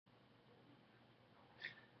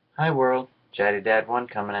Hi world, Chatty Dad 1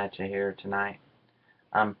 coming at you here tonight.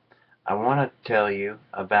 Um, I want to tell you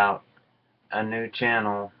about a new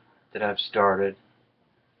channel that I've started,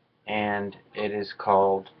 and it is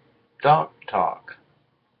called DocTalk.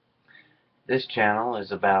 This channel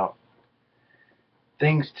is about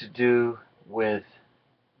things to do with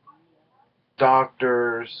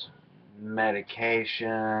doctors,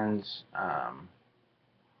 medications,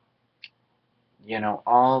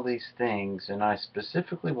 all these things, and I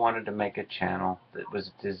specifically wanted to make a channel that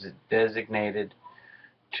was designated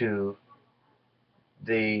to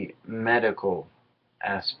the medical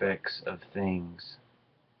aspects of things.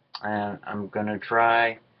 And I'm going to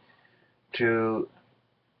try to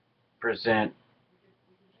present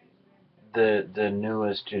the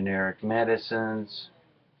newest generic medicines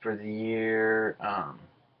for the year,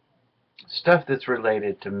 stuff that's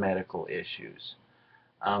related to medical issues.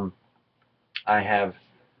 Um, I have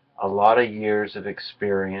a lot of years of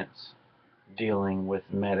experience dealing with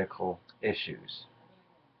medical issues.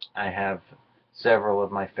 I have several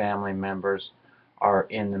of my family members are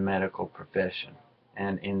in the medical profession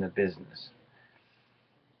and in the business.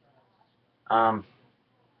 Um,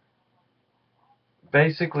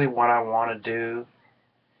 Basically, what I want to do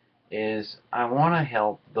is I want to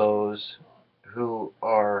help those who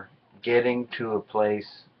are getting to a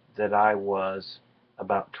place that I was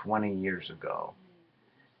about 20 years ago,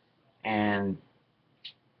 and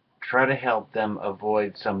try to help them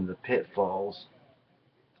avoid some of the pitfalls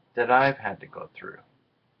that I've had to go through.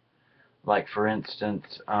 Like, for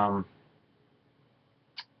instance,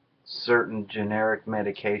 certain generic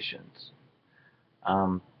medications.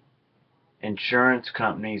 Um, Insurance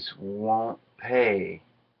companies won't pay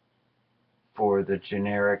for the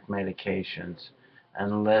generic medications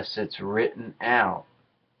unless it's written out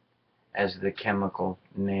as the chemical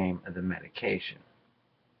name of the medication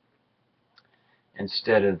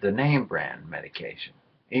instead of the name brand medication.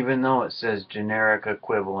 Even though it says generic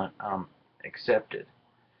equivalent accepted,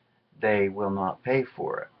 they will not pay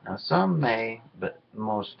for it. Now, some may, but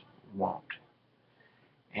most won't.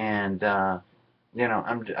 And I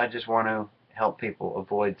just want to help people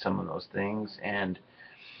avoid some of those things and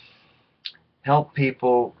help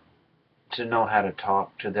people to know how to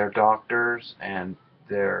talk to their doctors and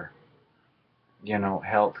their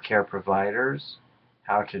health care providers,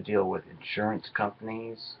 how to deal with insurance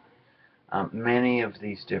companies, many of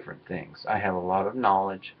these different things. I have a lot of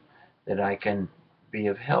knowledge that I can be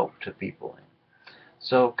of help to people in.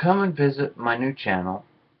 So come and visit my new channel,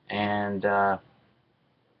 and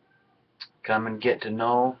come and get to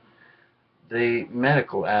know the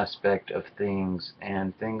medical aspect of things,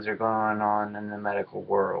 and things are going on in the medical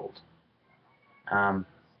world. Um,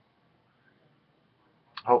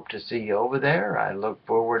 Hope to see you over there. I look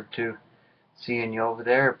forward to seeing you over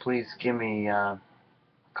there. Please give me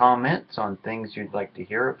comments on things you'd like to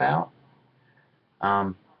hear about.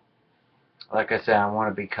 Um, like I said, I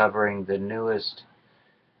want to be covering the newest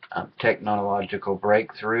technological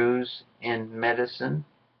breakthroughs in medicine,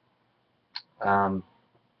 um,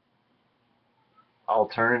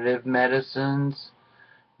 alternative medicines,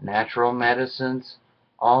 natural medicines,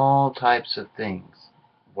 all types of things.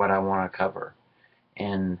 What I want to cover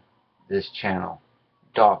in this channel,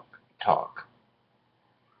 Doc Talk.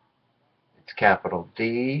 It's capital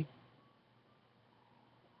DOC,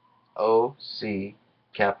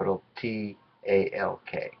 capital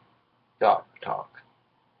TALK. Doc Talk.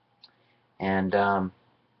 And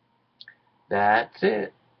that's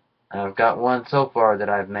it. I've got one so far that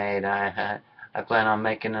I've made. I plan on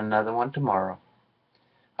making another one tomorrow.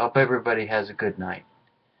 Hope everybody has a good night.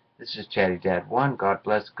 This is Chatty Dad 1. God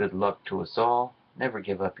bless, good luck to us all. Never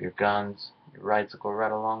give up your guns. Your rights will go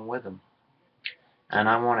right along with them. And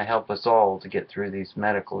I want to help us all to get through these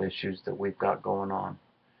medical issues that we've got going on.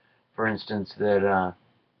 For instance, that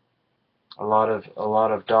a lot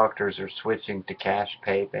of doctors are switching to cash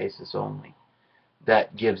pay basis only.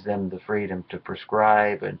 That gives them the freedom to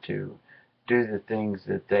prescribe and to do the things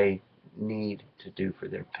that they need to do for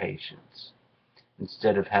their patients,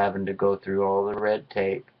 instead of having to go through all the red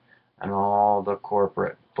tape and all the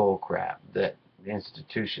corporate bullcrap that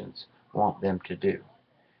institutions want them to do.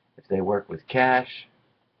 If they work with cash,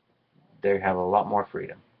 they have a lot more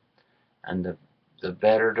freedom. And the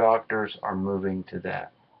better doctors are moving to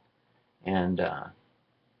that. And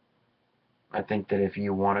I think that if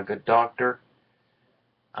you want a good doctor,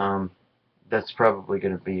 that's probably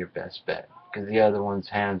going to be your best bet. Because the other one's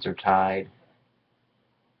hands are tied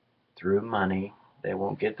through money. They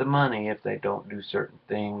won't get the money if they don't do certain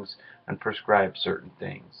things and prescribe certain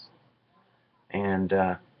things. And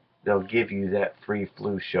they'll give you that free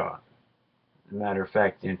flu shot. As a matter of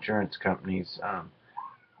fact, the insurance companies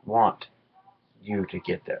want you to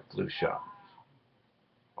get that flu shot.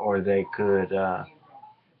 Or they could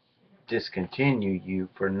discontinue you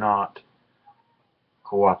for not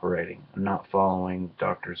cooperating and not following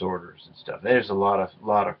doctor's orders and stuff. There's a lot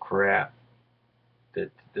of crap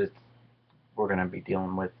that we're going to be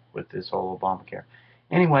dealing with this whole Obamacare.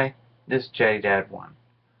 Anyway, this is Chatty Dad 1.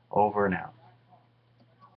 Over and out.